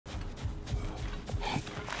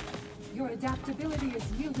Your adaptability is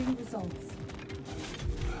yielding results.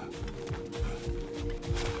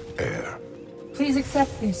 Air. Please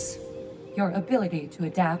accept this. Your ability to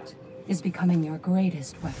adapt is becoming your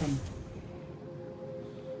greatest weapon.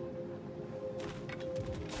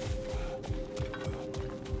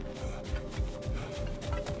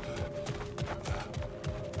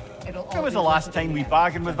 When was the last time we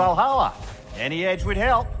bargained with Valhalla? Any edge would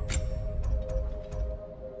help.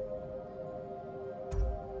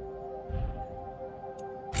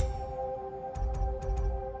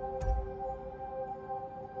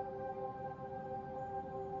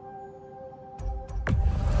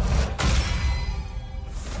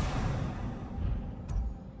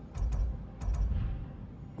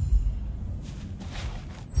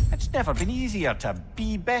 It's never been easier to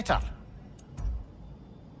be better.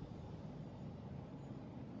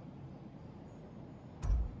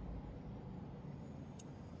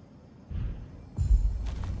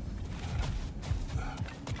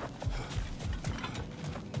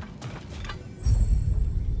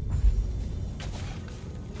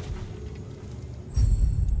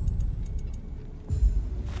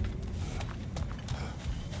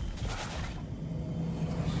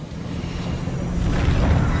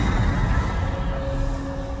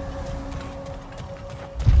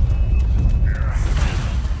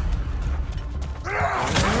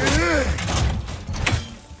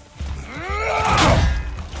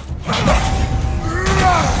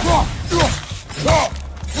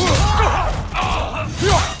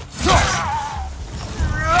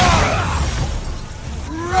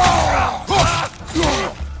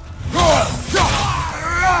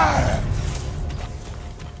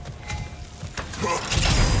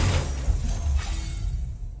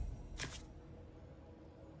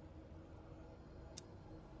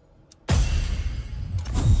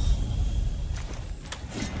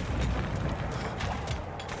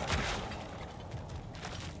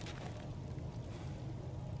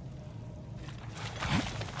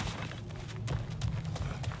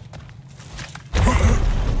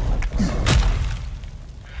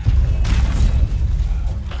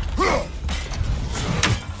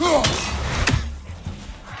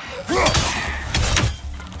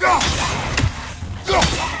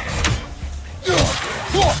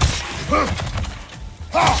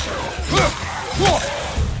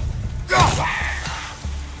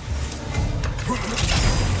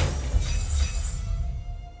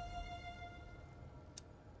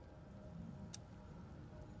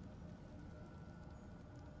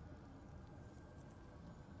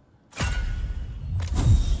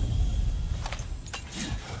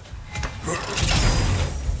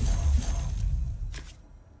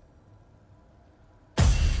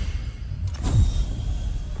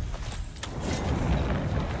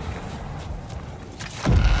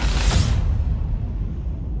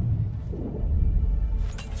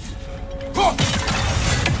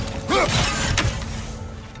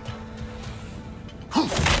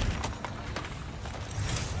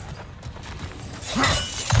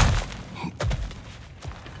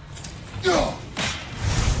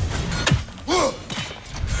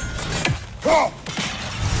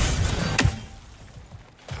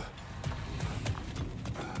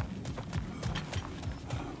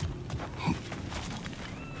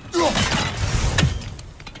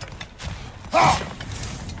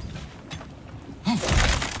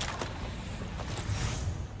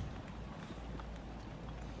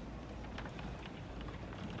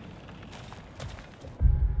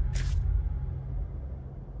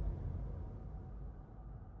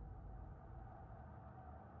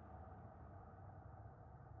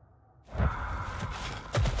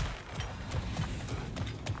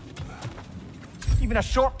 Even a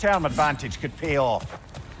short-term advantage could pay off.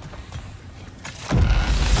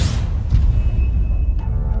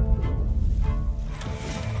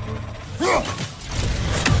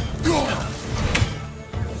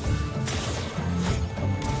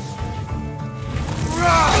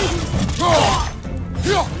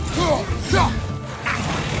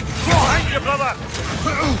 Thank you, brother!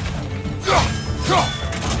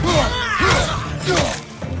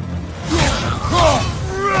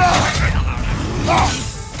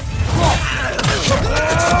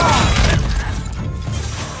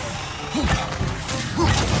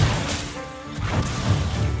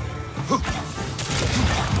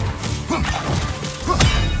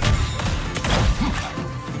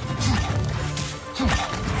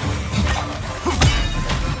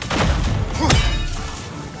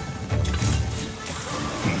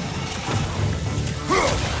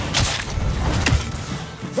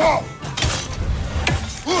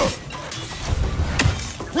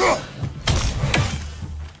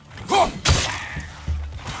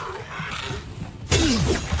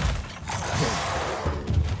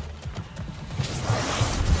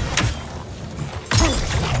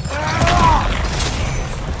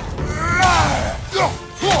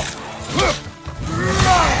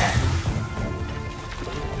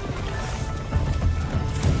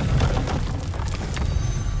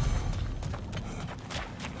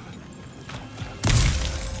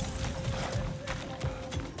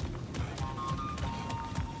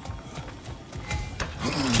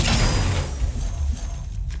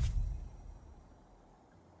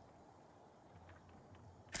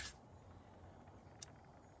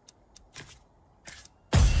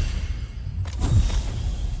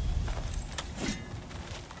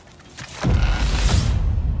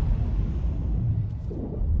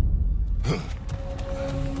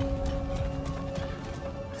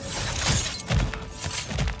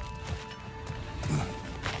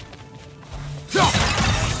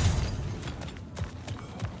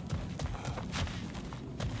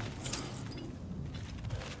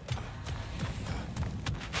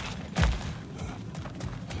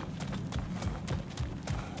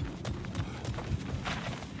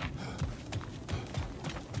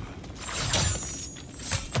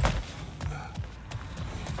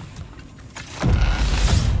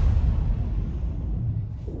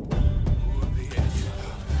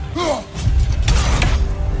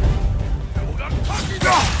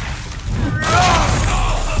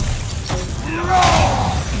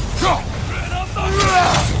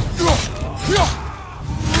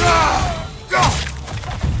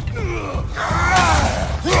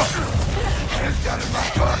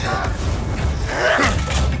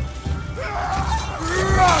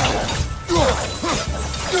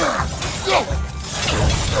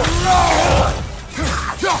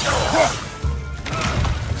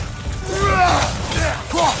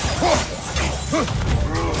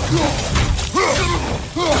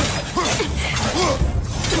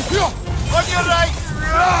 On your right!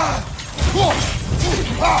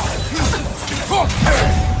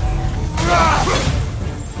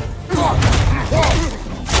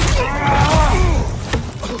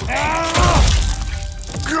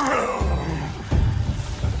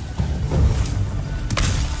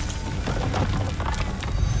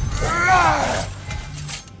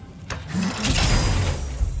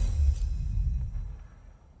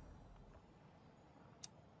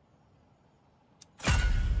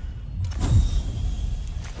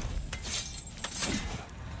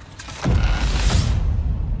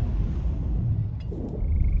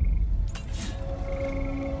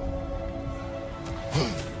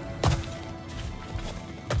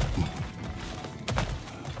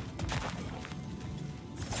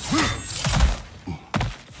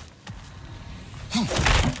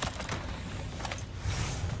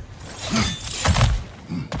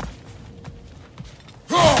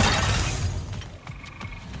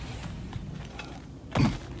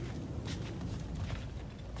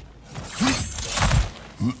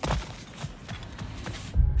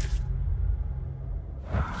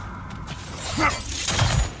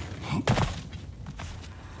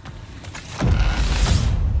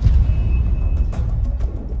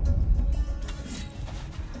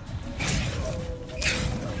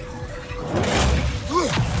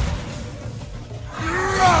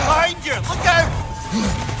 Behind you! Look out!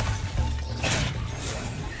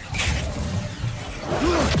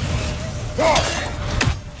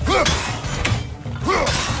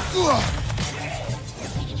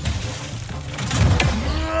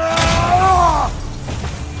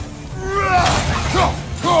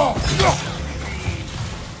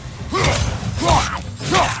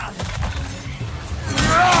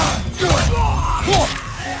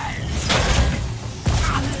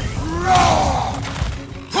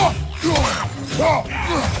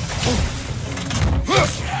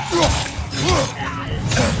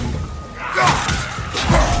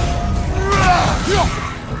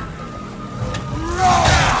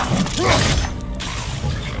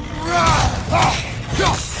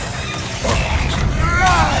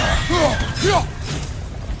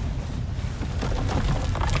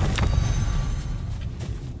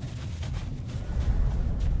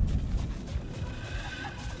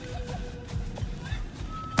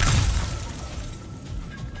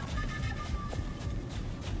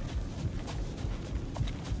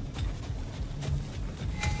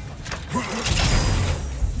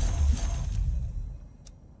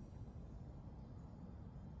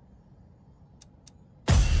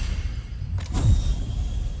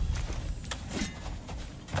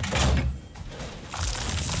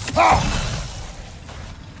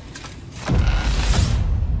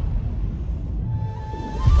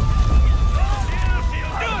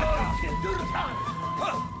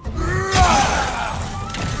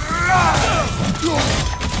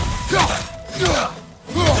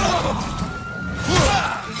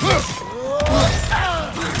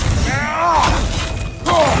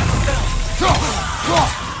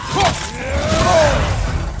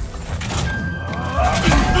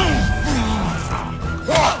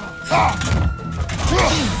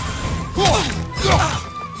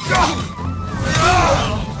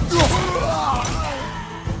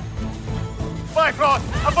 Bifrost!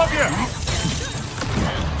 Above you!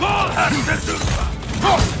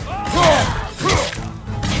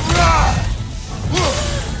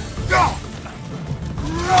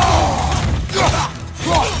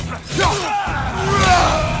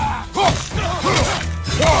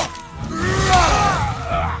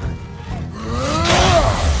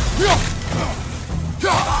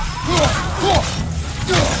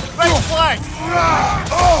 Right flank!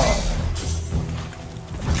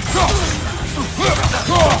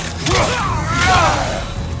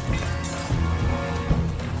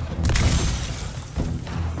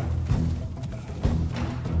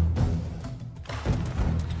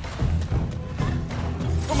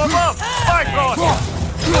 From above! Bifrost!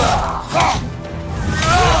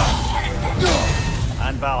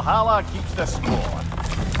 And Valhalla keeps the score.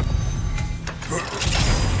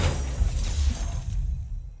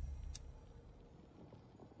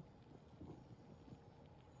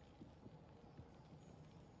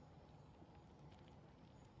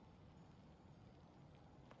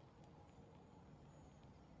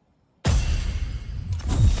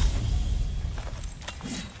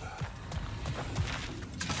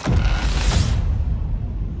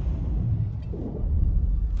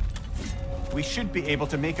 We should be able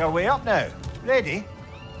to make our way up now. Ready?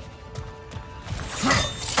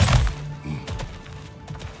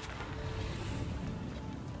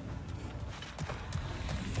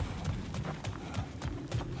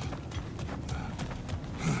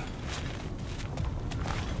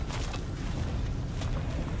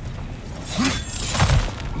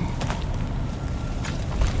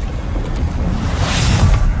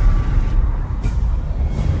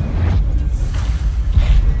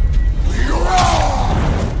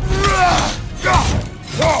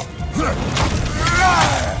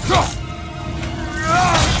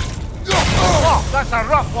 That's a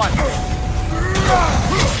rough one!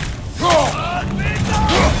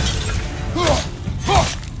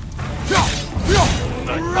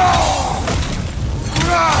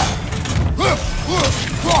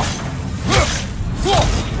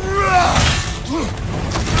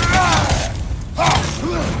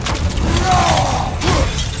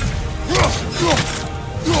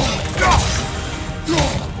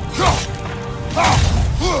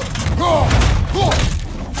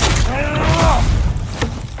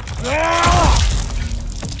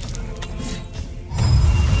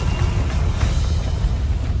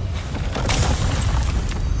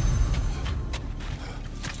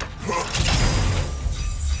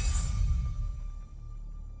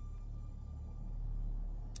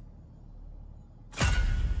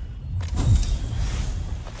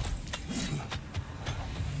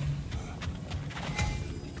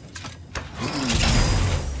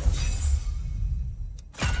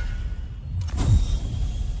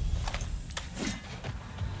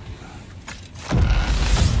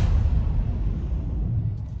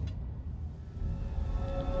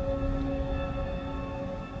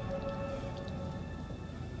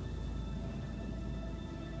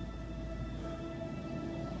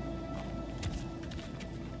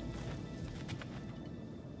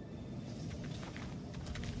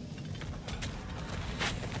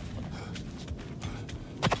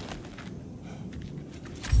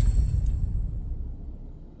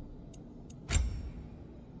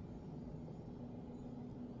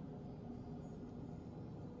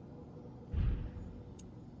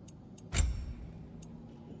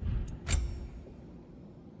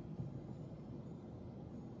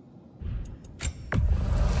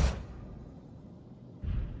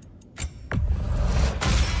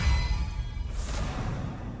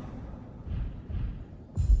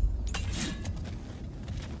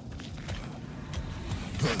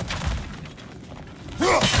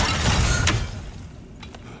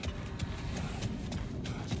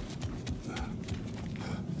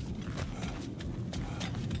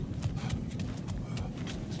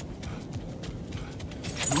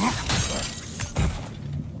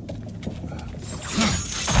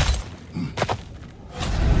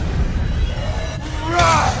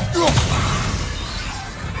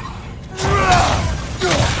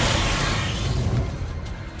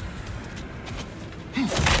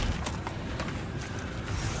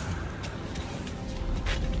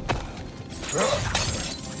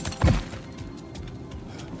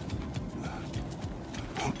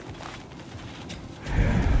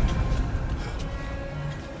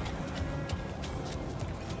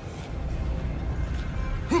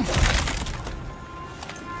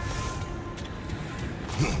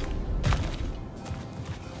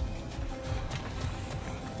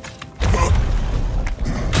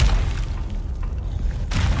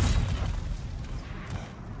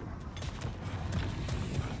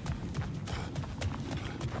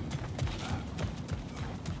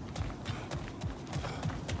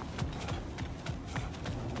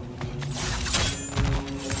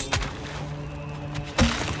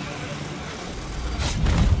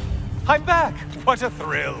 I'm back! What a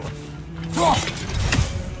thrill!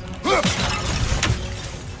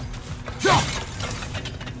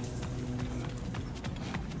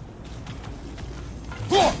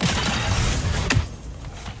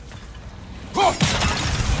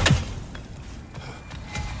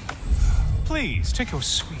 Please, take your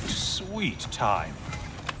sweet, sweet time.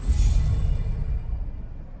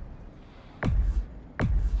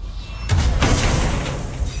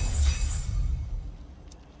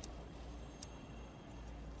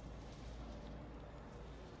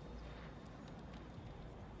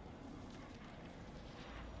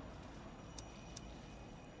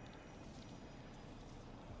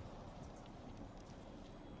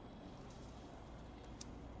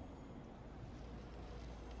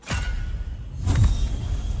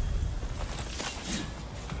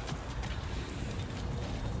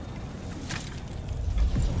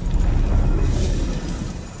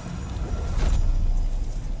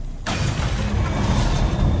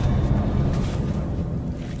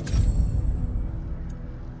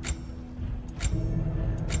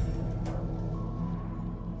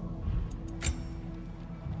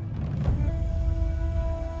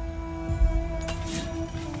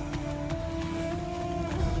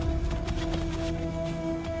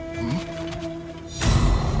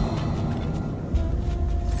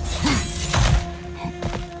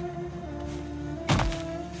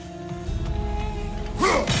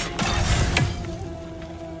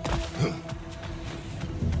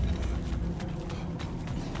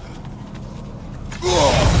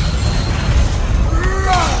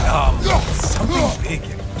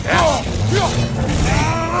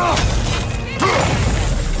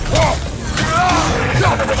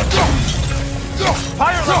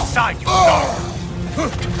 Fire outside, you dog!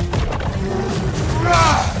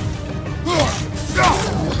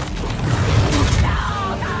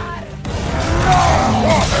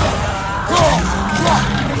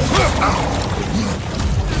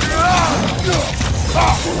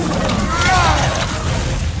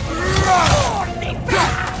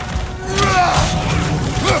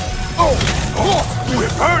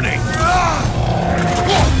 We're burning!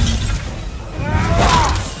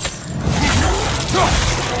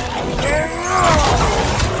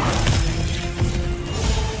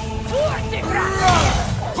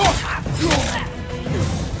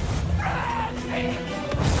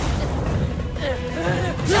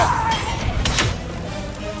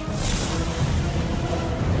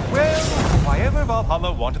 Well, why ever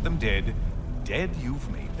Valhalla wanted them dead, dead you've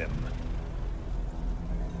made them.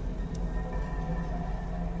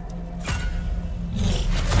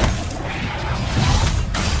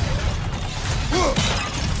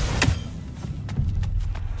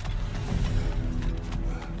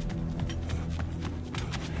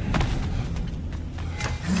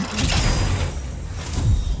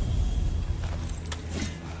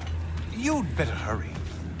 You'd better hurry.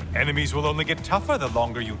 Enemies will only get tougher the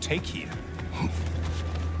longer you take here.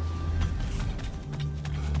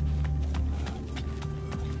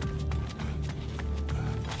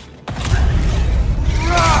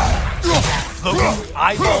 Floating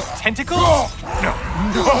eyeball tentacles? No,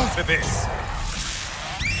 no to this.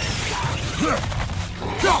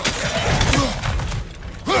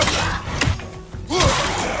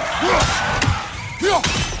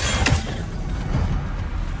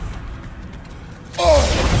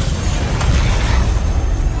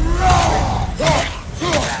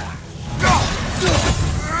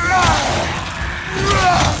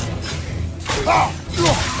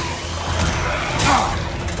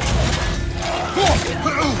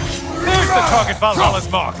 There's the target Valhalla's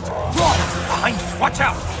marked. Behind you, watch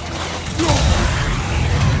out!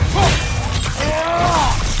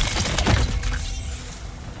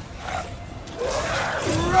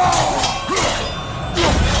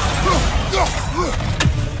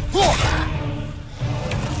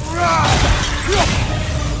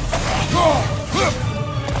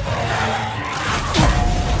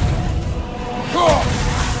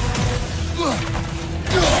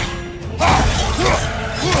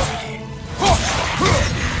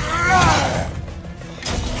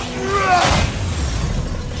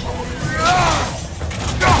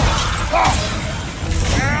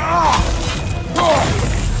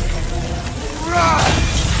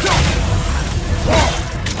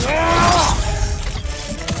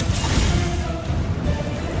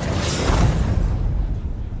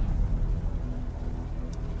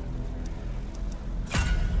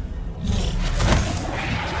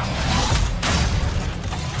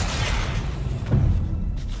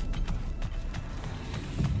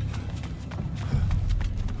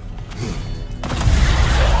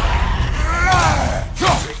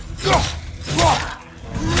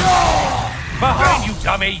 Behind you,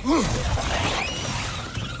 dummy!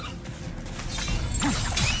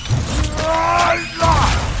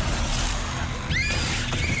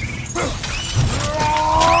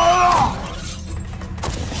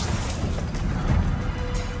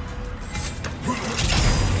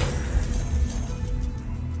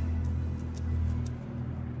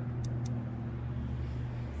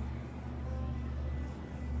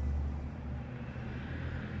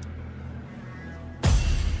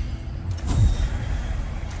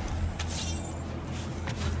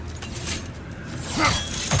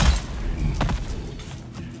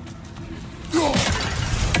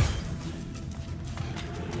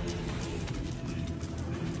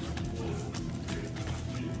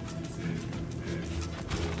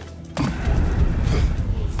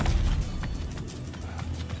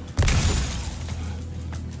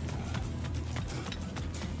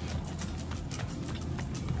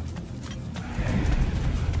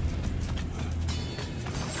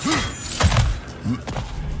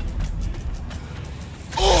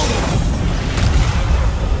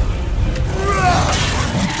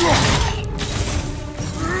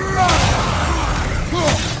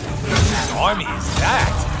 Army is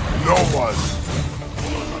that? No one.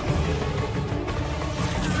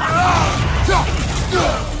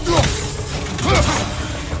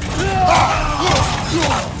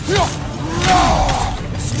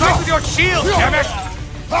 Strike with your shield, damn it!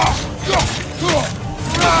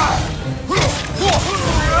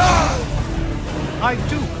 I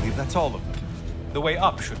do believe that's all of them. The way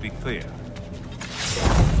up should be clear.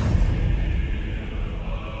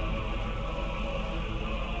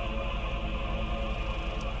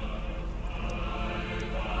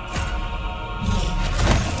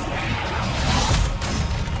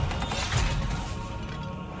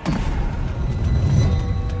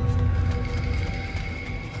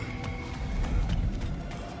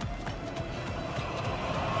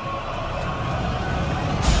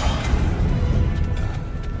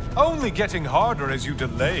 Only getting harder as you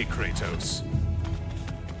delay, Kratos.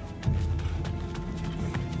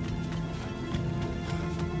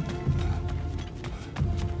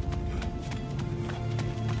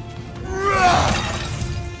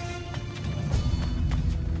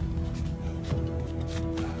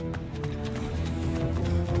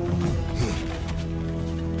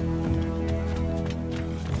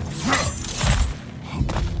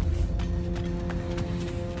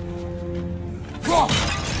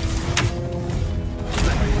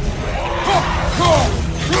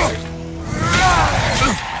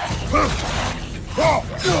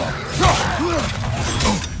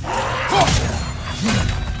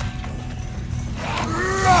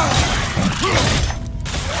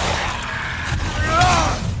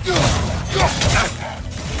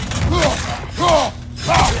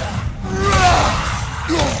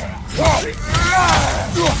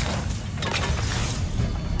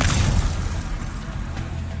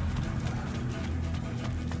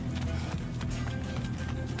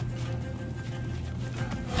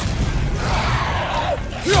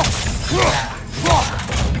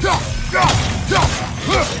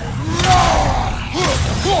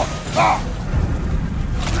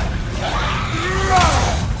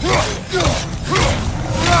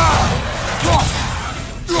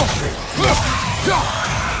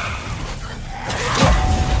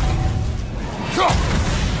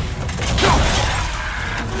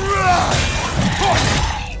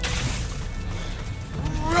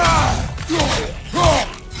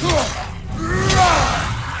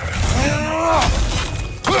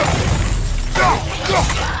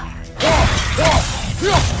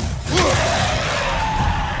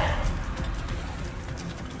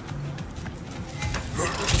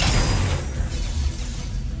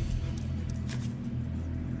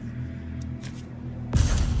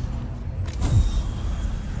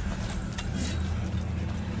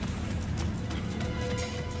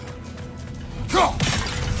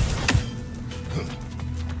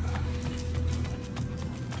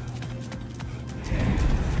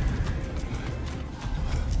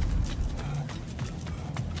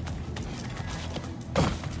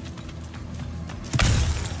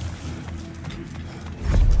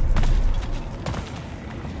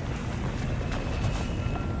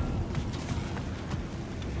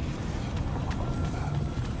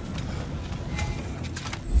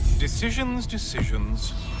 Decisions,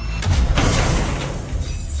 decisions.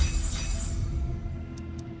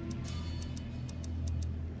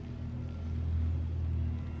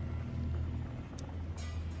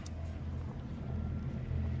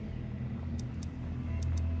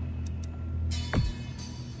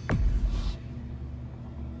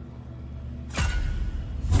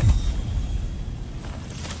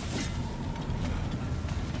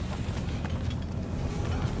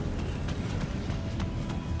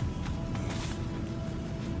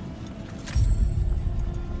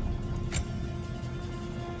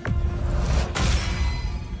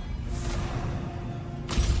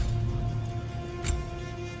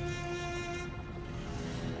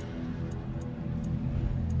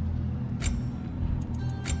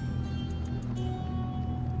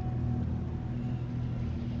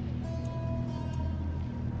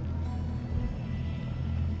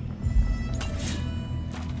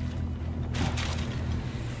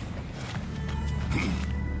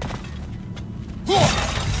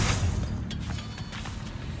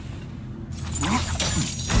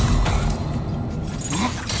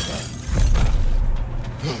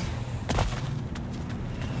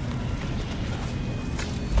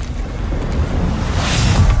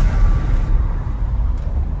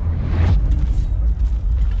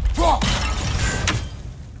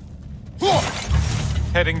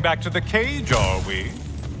 Heading back to the cage, are we?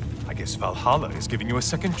 I guess Valhalla is giving you a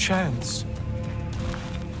second chance.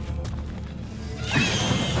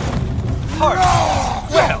 Party!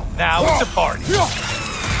 Well, now it's a party.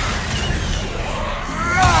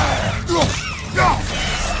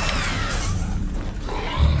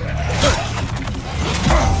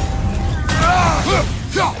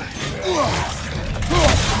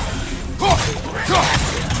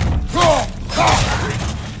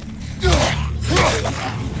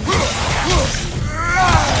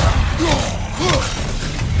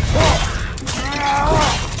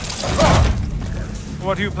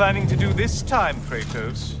 What are you planning to do this time,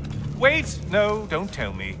 Kratos? Wait, no, don't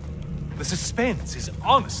tell me. The suspense is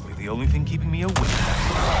honestly the only thing keeping me awake.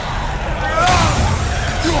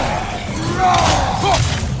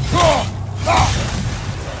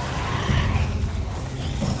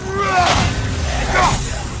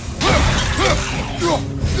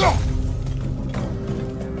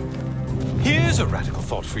 Here's a radical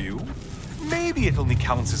thought for you. Maybe it only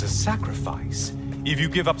counts as a sacrifice if you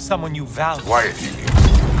give up someone you value. Quiet.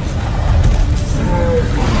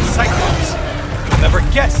 Cyclops! You'll never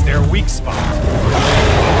guess their weak spot.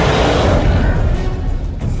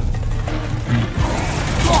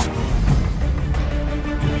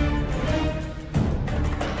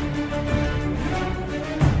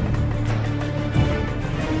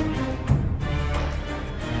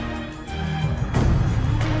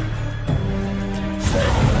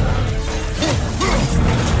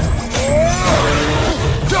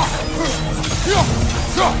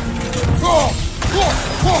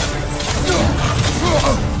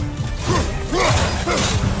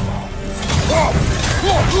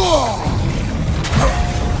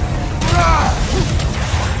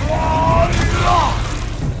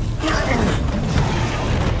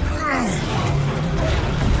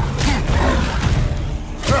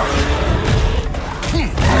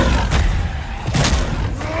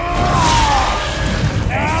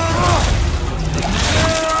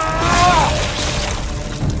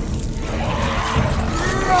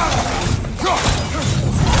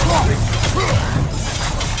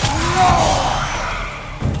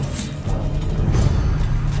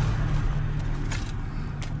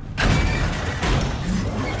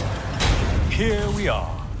 Here we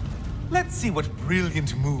are. Let's see what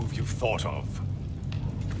brilliant move you've thought of.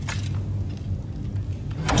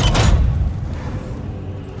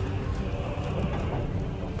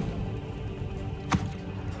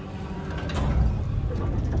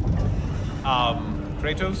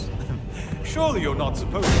 Kratos? Surely you're not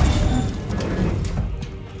supposed to.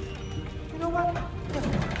 You know what?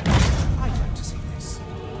 I'd like to see this.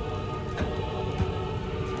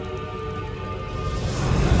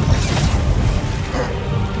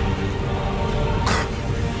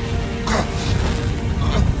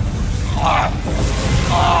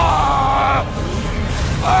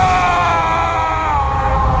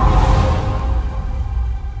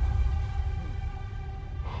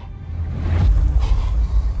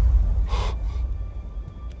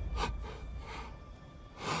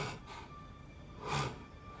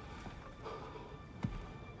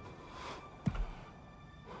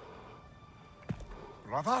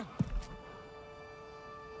 Brother?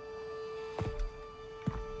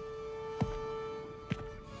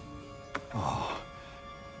 Oh,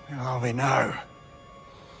 where are we now?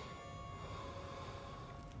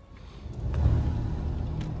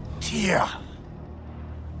 Here.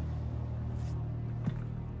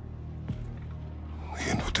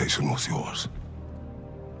 The invitation was yours.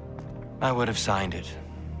 I would have signed it,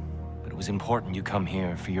 but it was important you come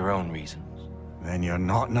here for your own reasons. Then you're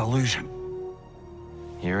not an illusion.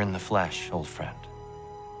 Here in the flesh, old friend.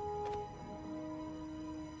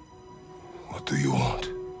 What do you want?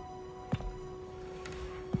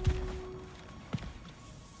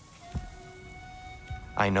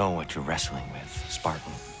 I know what you're wrestling with,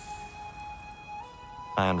 Spartan.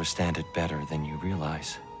 I understand it better than you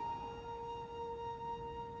realize.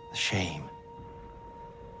 The shame.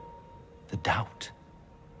 The doubt.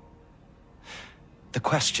 The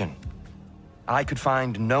question I could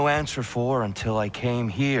find no answer for until I came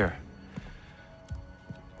here.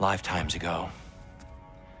 Lifetimes ago.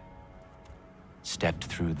 Stepped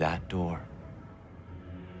through that door.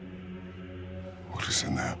 What is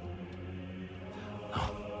in there?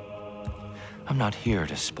 I'm not here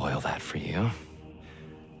to spoil that for you.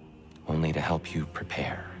 Only to help you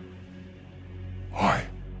prepare. Why?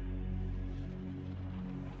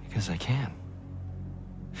 Because I can.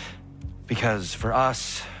 Because for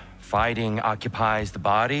us, fighting occupies the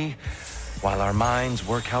body, while our minds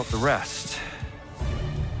work out the rest.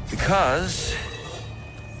 Because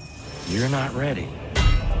you're not ready.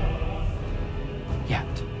 Yet.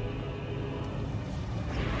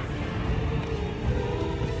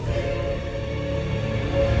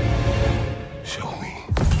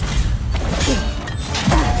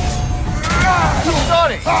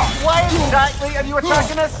 exactly, and you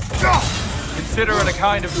attacking us? Consider it a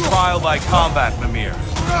kind of trial by combat, Mimir.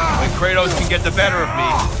 When Kratos can get the better of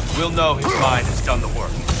me, we'll know his mind has done the work.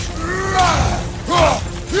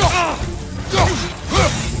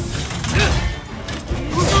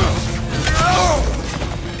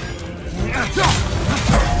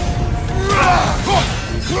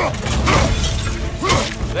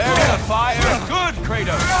 There's the fire. Good,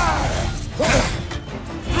 Kratos.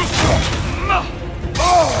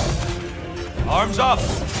 Arms up.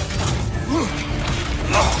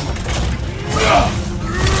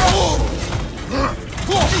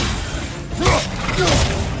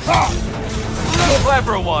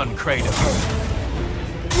 Clever one, Kratos.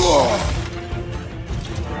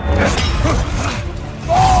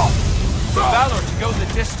 Valor to go the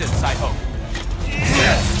distance, I hope.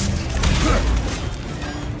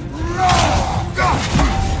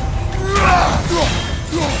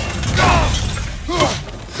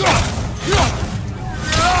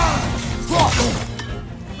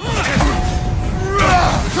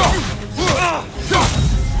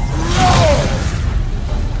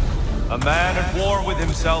 A man at war with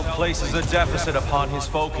himself places a deficit upon his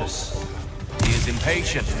focus. He is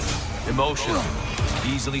impatient, emotional,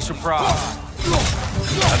 easily surprised.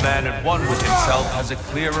 A man at one with himself has a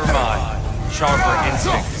clearer mind, sharper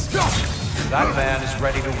instincts. That man is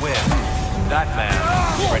ready to win. That man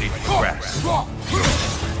is ready to progress. Come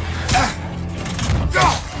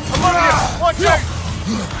on here! Watch out!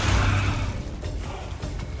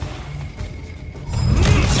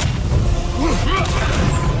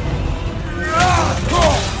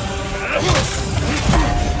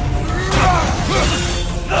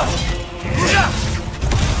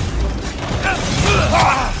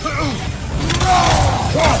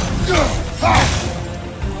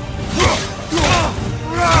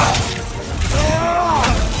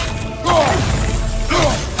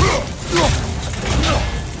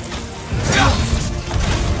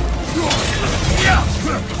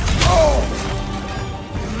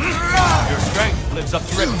 Your strength lives up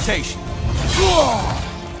to reputation. Come on!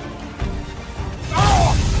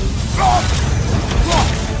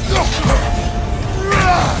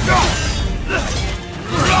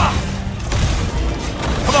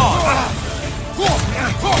 Come on!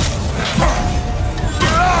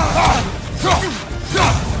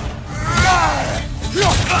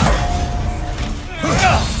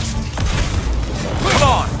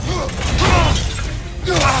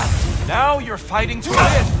 Now you're fighting to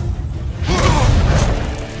win!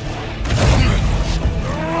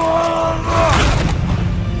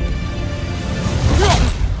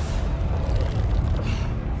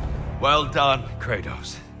 Well done,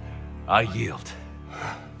 Kratos. I yield.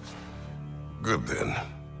 Good then.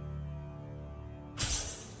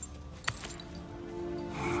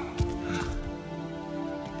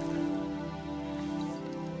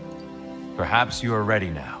 Perhaps you are ready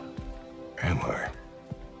now. Am I?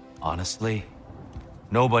 Honestly,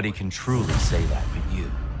 nobody can truly say that but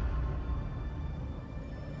you.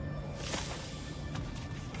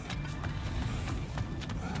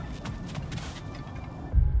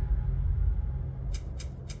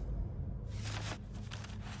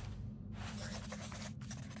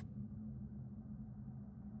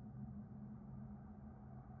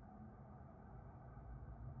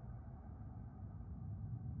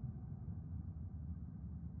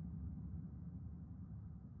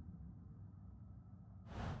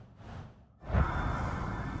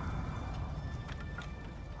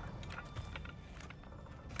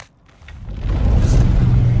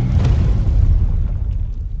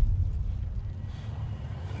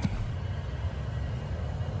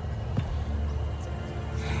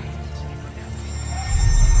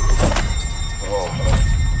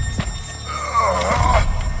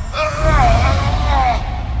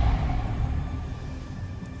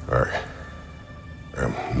 I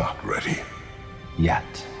am not ready.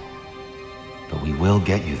 Yet. But we will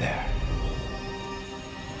get you there.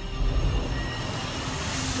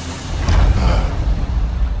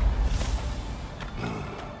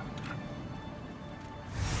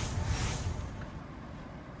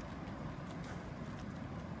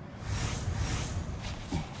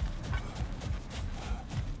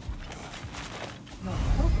 Your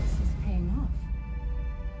focus is paying off.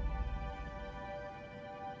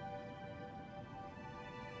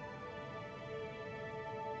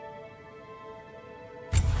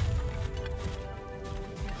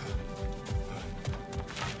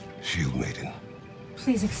 Shield Maiden.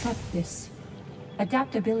 Please accept this.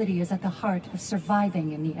 Adaptability is at the heart of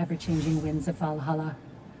surviving in the ever-changing winds of Valhalla.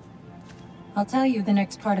 I'll tell you the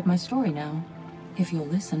next part of my story now, if you'll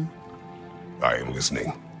listen. I am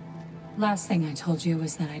listening. Last thing I told you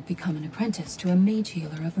was that I'd become an apprentice to a mage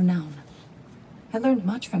healer of renown. I learned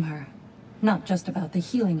much from her, not just about the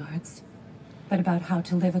healing arts, but about how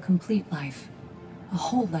to live a complete life, a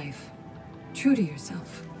whole life, true to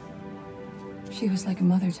yourself. She was like a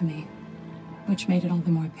mother to me, which made it all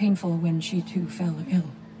the more painful when she too fell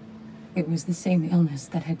ill. It was the same illness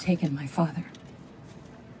that had taken my father.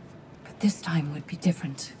 But this time would be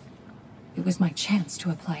different. It was my chance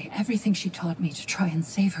to apply everything she taught me to try and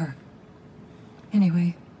save her.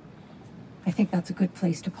 Anyway, I think that's a good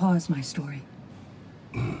place to pause my story.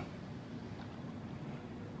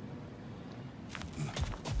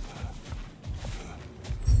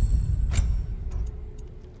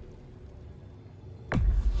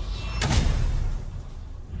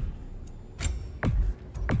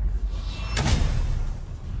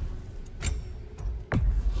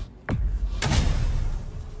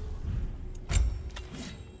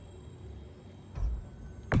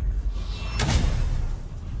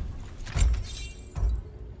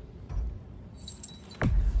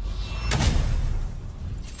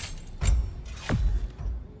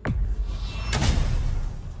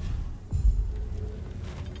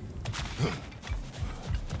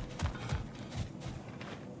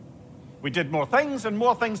 We did more things and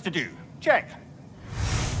more things to do. Check.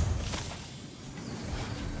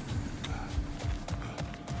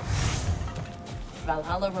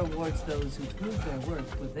 Valhalla rewards those who prove their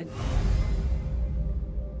worth within.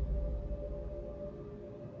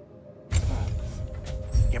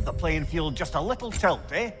 Give the playing field just a little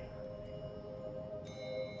tilt, eh?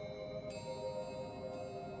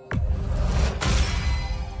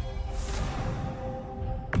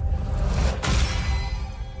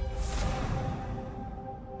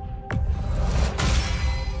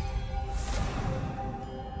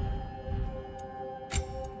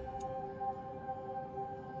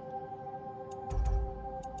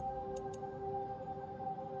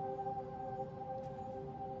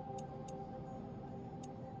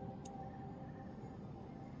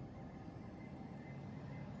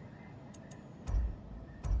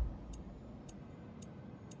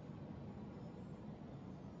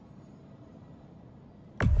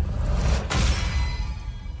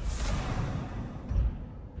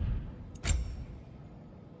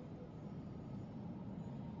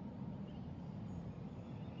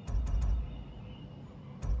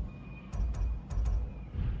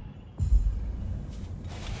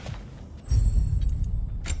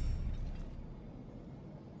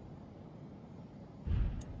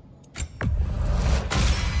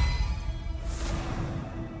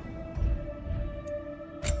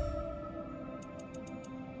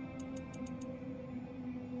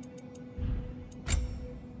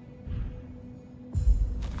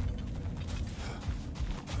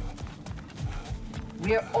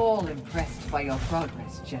 We're all impressed by your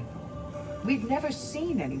progress, General. We've never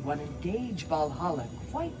seen anyone engage Valhalla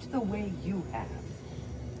quite the way you have.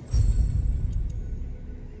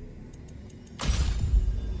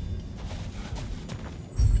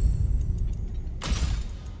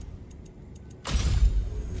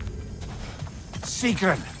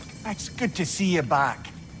 Sigrun, it's good to see you back.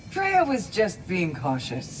 Freya was just being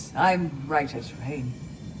cautious. I'm right as rain.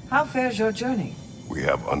 How fares your journey? We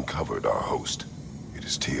have uncovered our host. It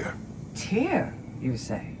is Tyr. Tyr, you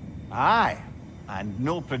say? Aye, and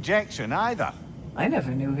no projection either. I never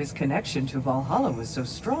knew his connection to Valhalla was so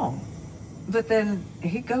strong. But then,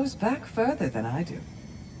 he goes back further than I do.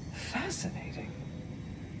 Fascinating.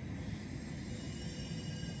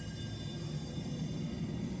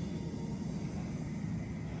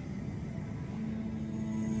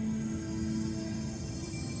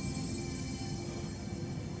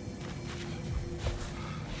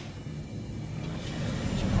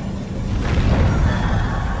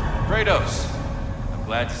 Kratos, I'm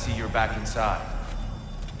glad to see you're back inside.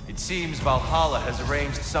 It seems Valhalla has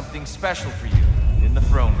arranged something special for you in the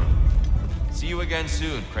throne room. See you again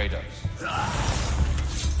soon, Kratos.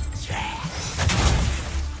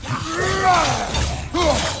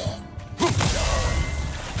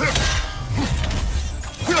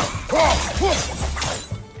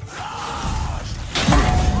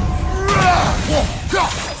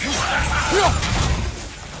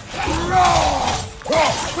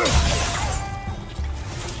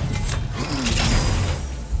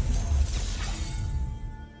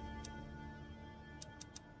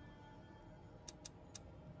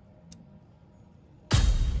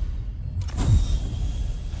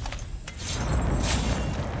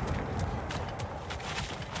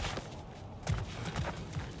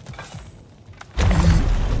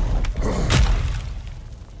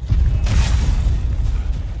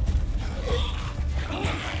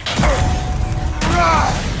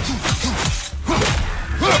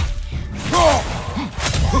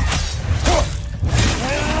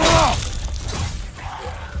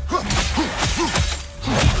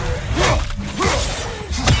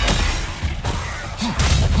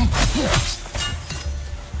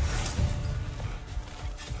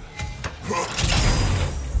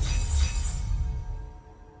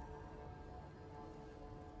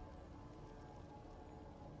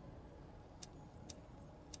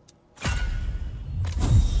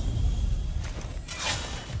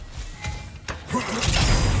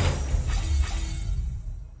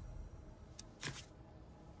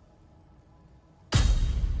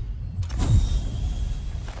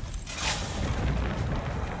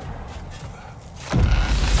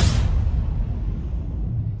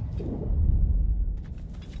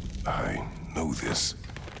 I know this.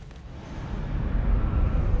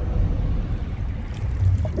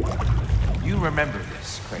 You remember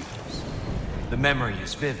this, Kratos. The memory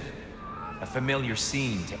is vivid. A familiar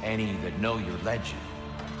scene to any that know your legend.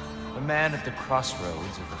 The man at the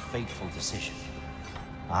crossroads of a fateful decision.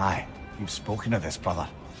 Aye, you've spoken of this, brother.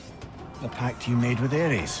 The pact you made with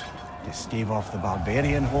Ares to stave off the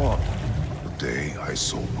barbarian horde. The day I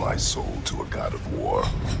sold my soul to a god of war.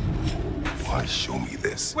 Why show me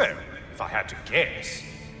this? Well, if I had to guess,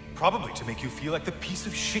 probably to make you feel like the piece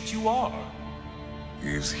of shit you are.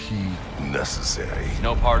 Is he necessary? He's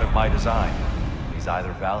no part of my design. He's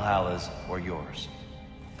either Valhalla's or yours.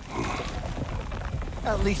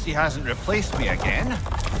 At least he hasn't replaced me again.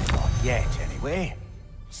 Not yet, anyway.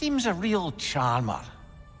 Seems a real charmer.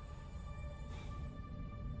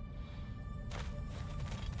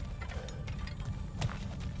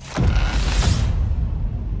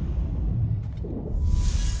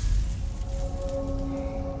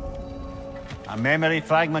 A memory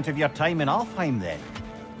fragment of your time in Alfheim, then?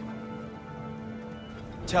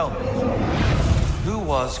 Tell me, who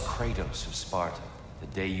was Kratos of Sparta the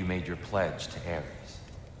day you made your pledge to Ares?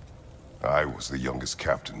 I was the youngest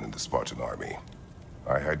captain in the Spartan army.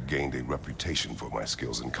 I had gained a reputation for my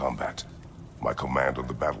skills in combat, my command on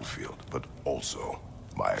the battlefield, but also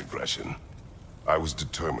my aggression. I was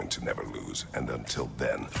determined to never lose, and until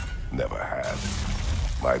then, never had.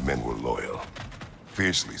 My men were loyal,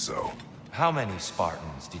 fiercely so. How many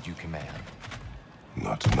Spartans did you command?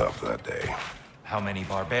 Not enough that day. How many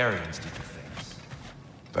barbarians did you face?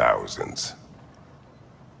 Thousands.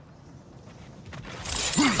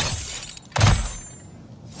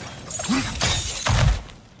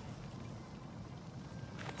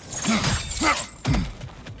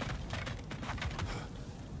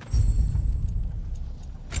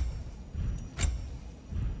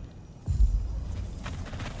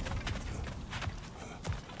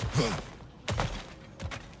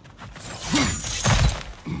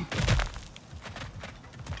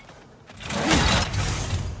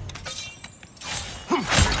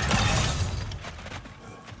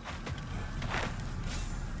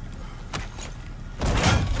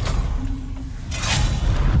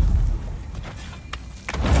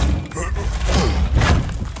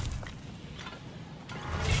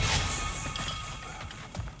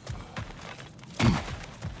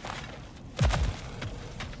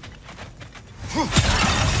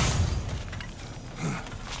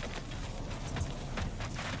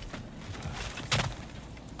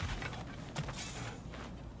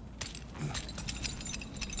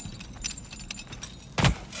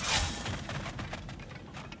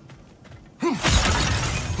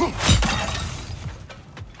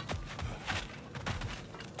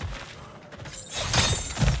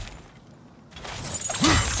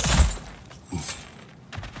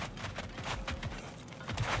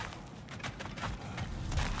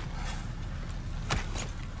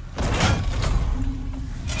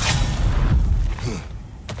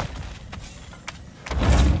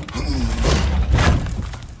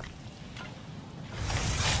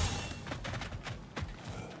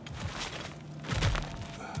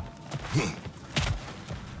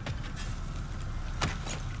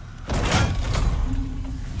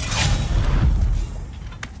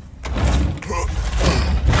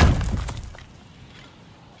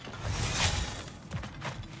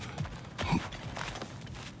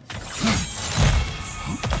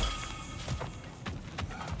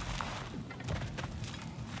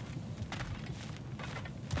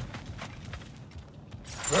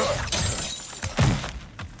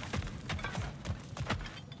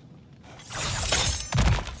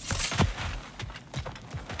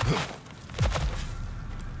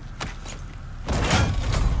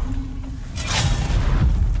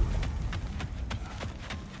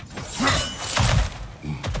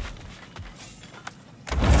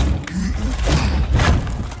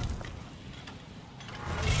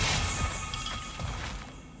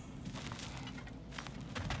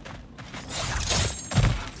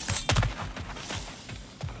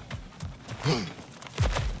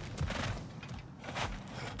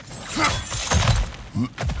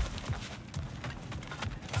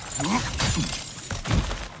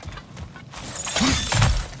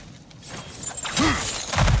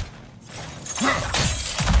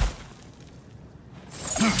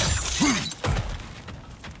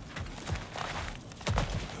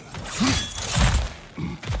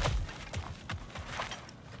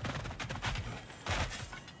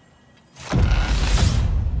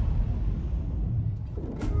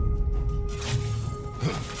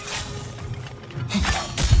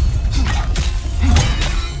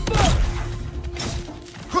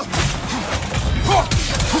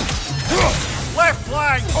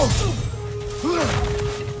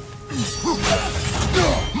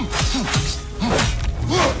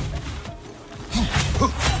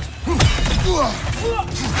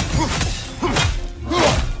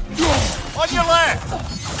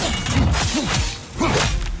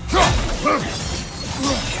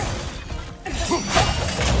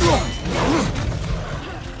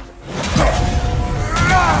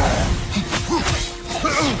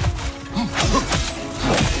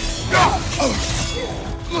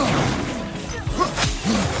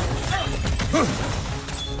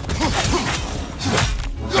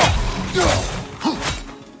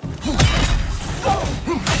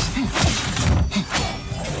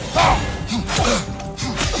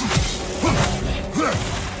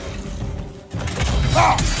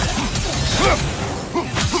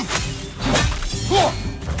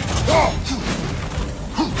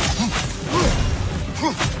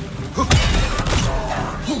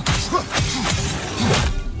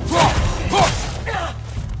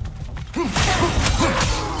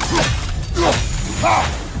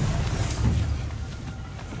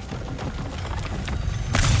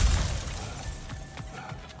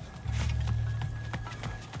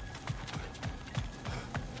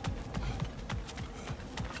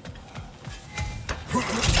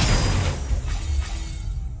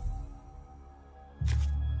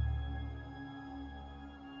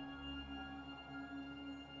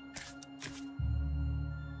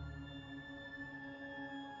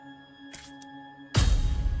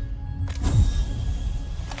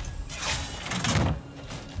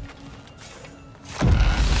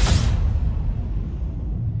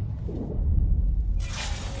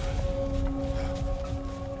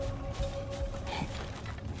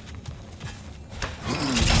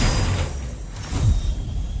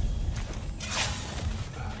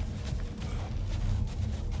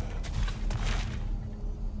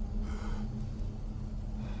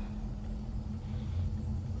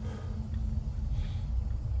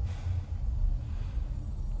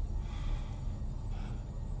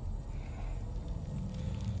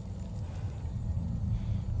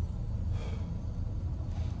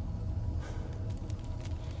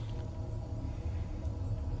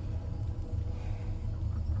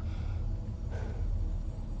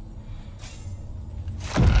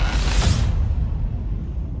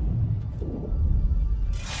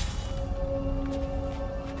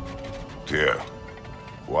 Here.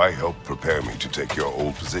 Why help prepare me to take your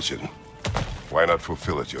old position? Why not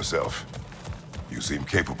fulfill it yourself? You seem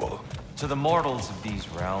capable. To the mortals of these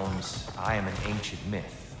realms, I am an ancient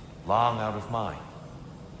myth, long out of mind.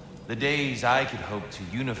 The days I could hope to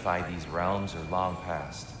unify these realms are long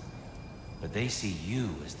past. But they see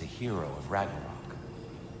you as the hero of Ragnarok.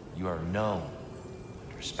 You are known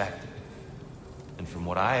and respected. And from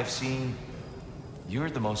what I have seen, you're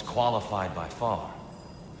the most qualified by far.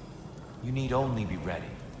 You need only be ready.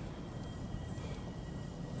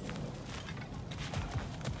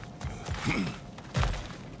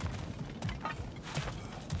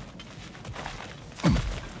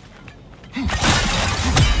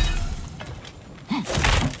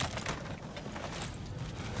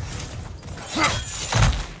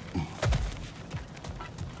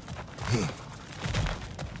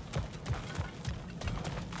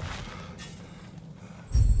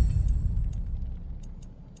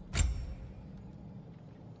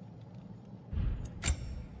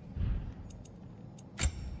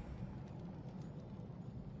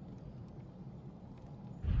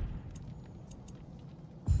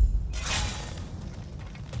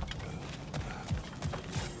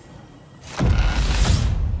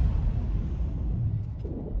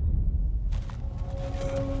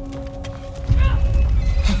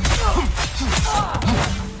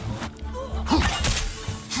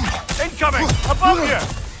 Incoming! Above you!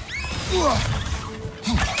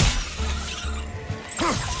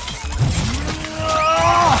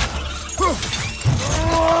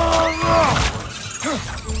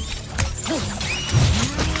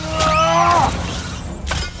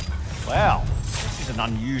 Well, this is an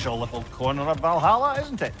unusual little corner of Valhalla,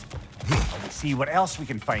 isn't it? Let's see what else we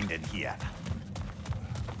can find in here.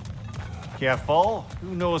 Careful,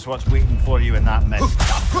 who knows what's waiting for you in that mist.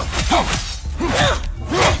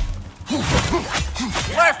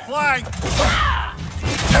 Left flank!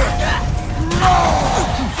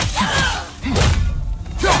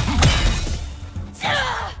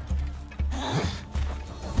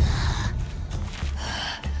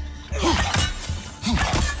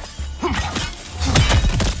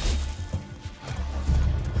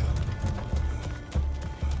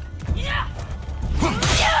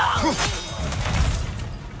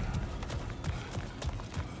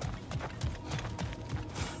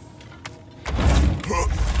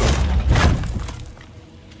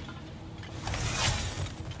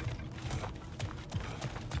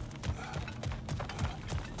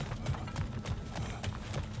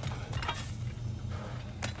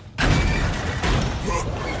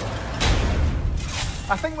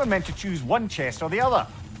 I think we're meant to choose one chest or the other.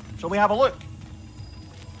 Shall we have a look?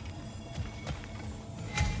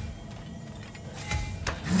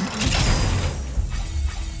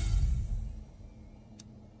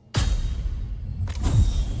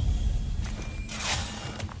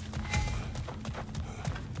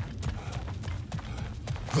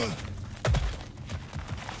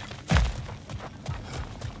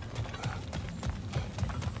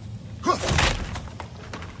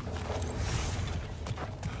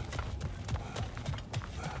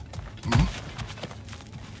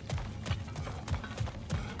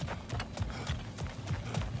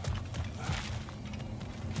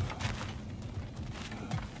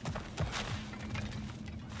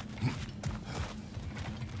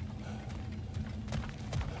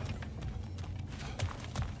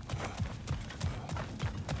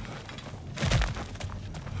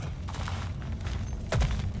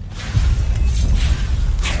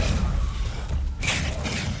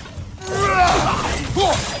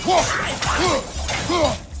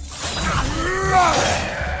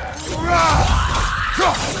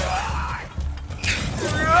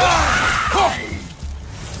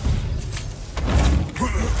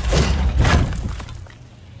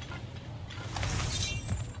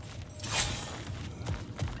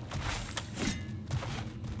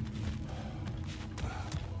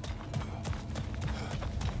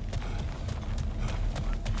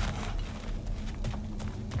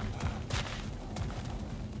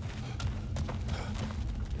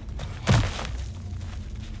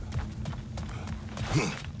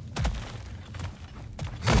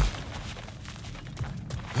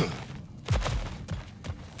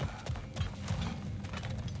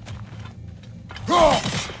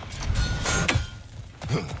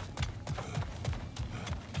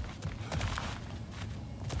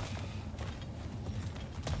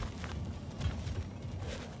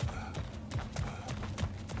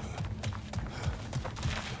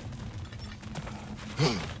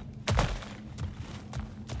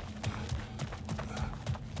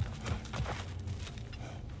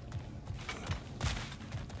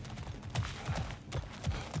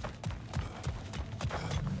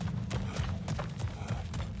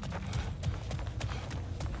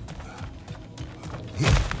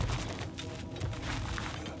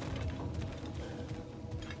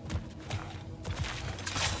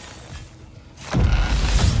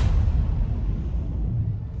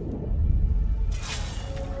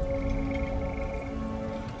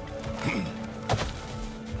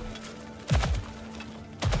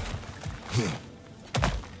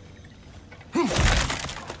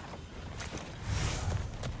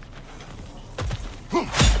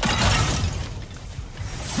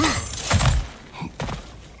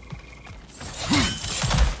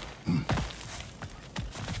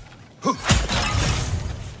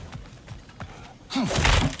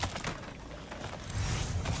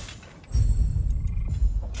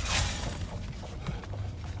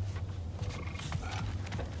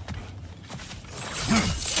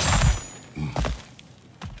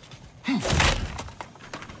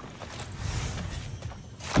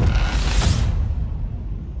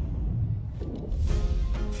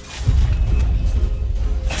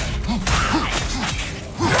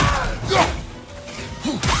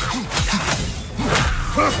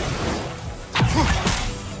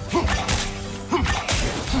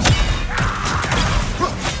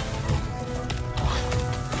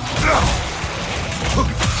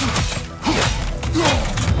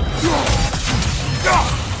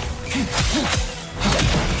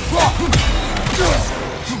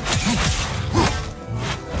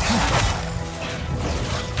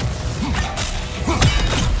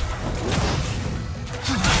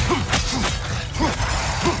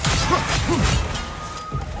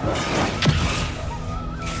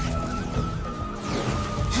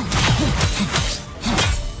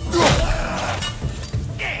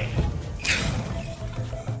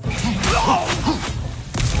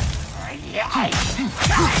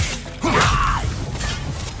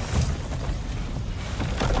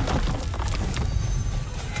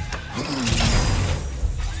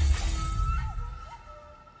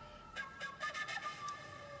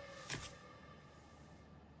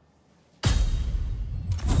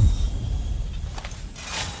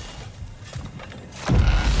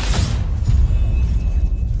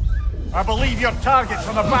 I believe your target's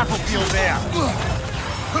on the battlefield there.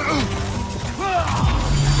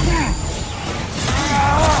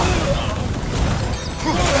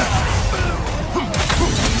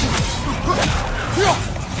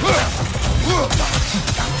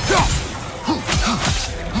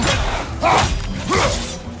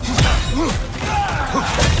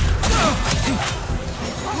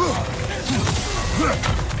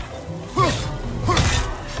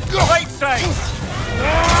 Right side!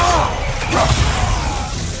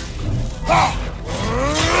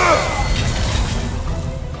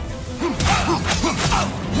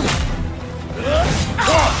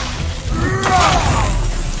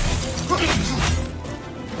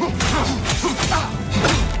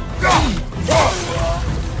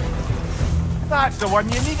 That's the one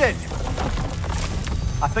you needed.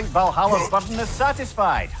 I think Valhalla's burden is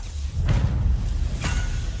satisfied.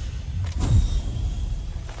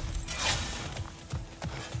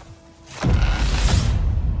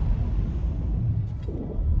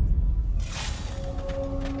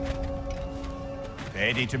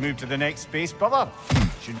 Ready to move to the next space, brother?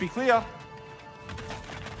 Should be clear.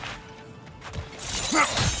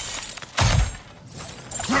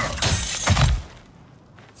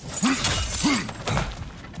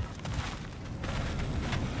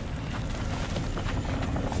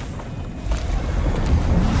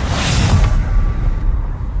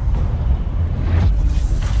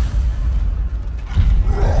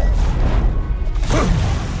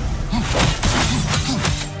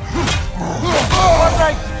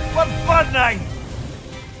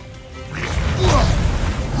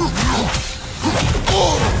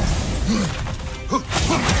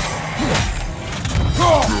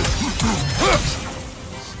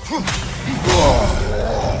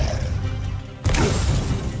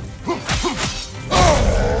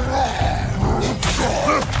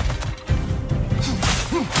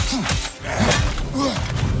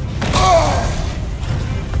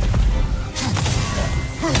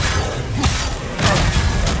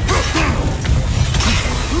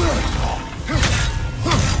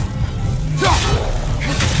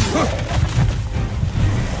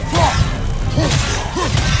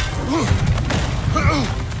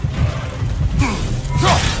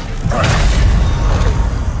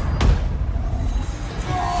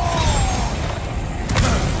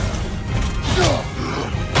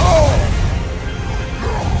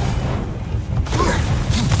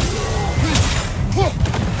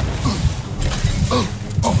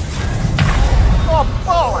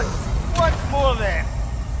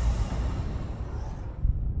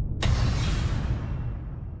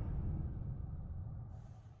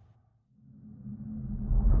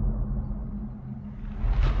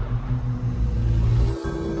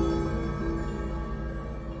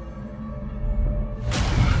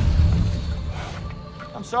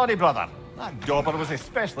 I'm sorry, brother. That dauber was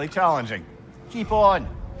especially challenging. Keep on.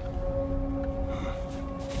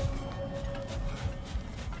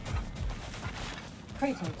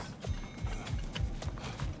 Kratos.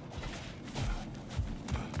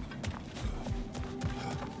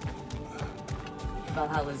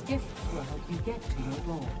 Valhalla's gifts will help you get to your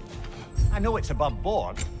goal. I know it's above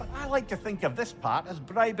board, but I like to think of this part as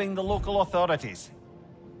bribing the local authorities.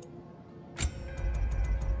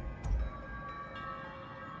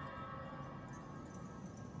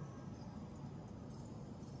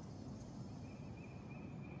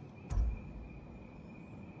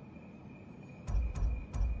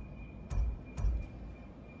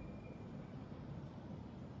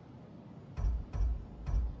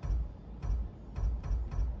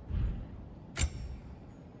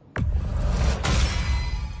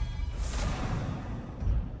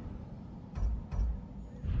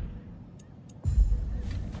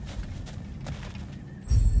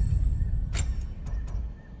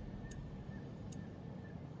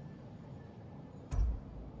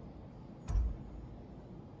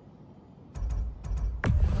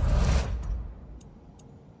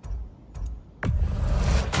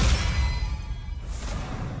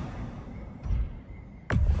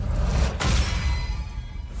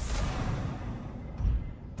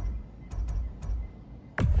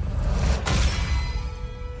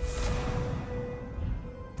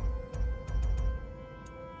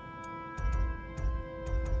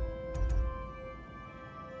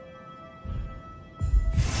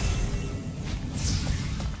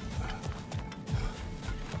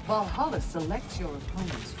 Valhalla selects your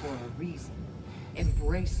opponents for a reason.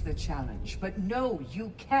 Embrace the challenge, but know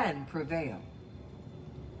you can prevail.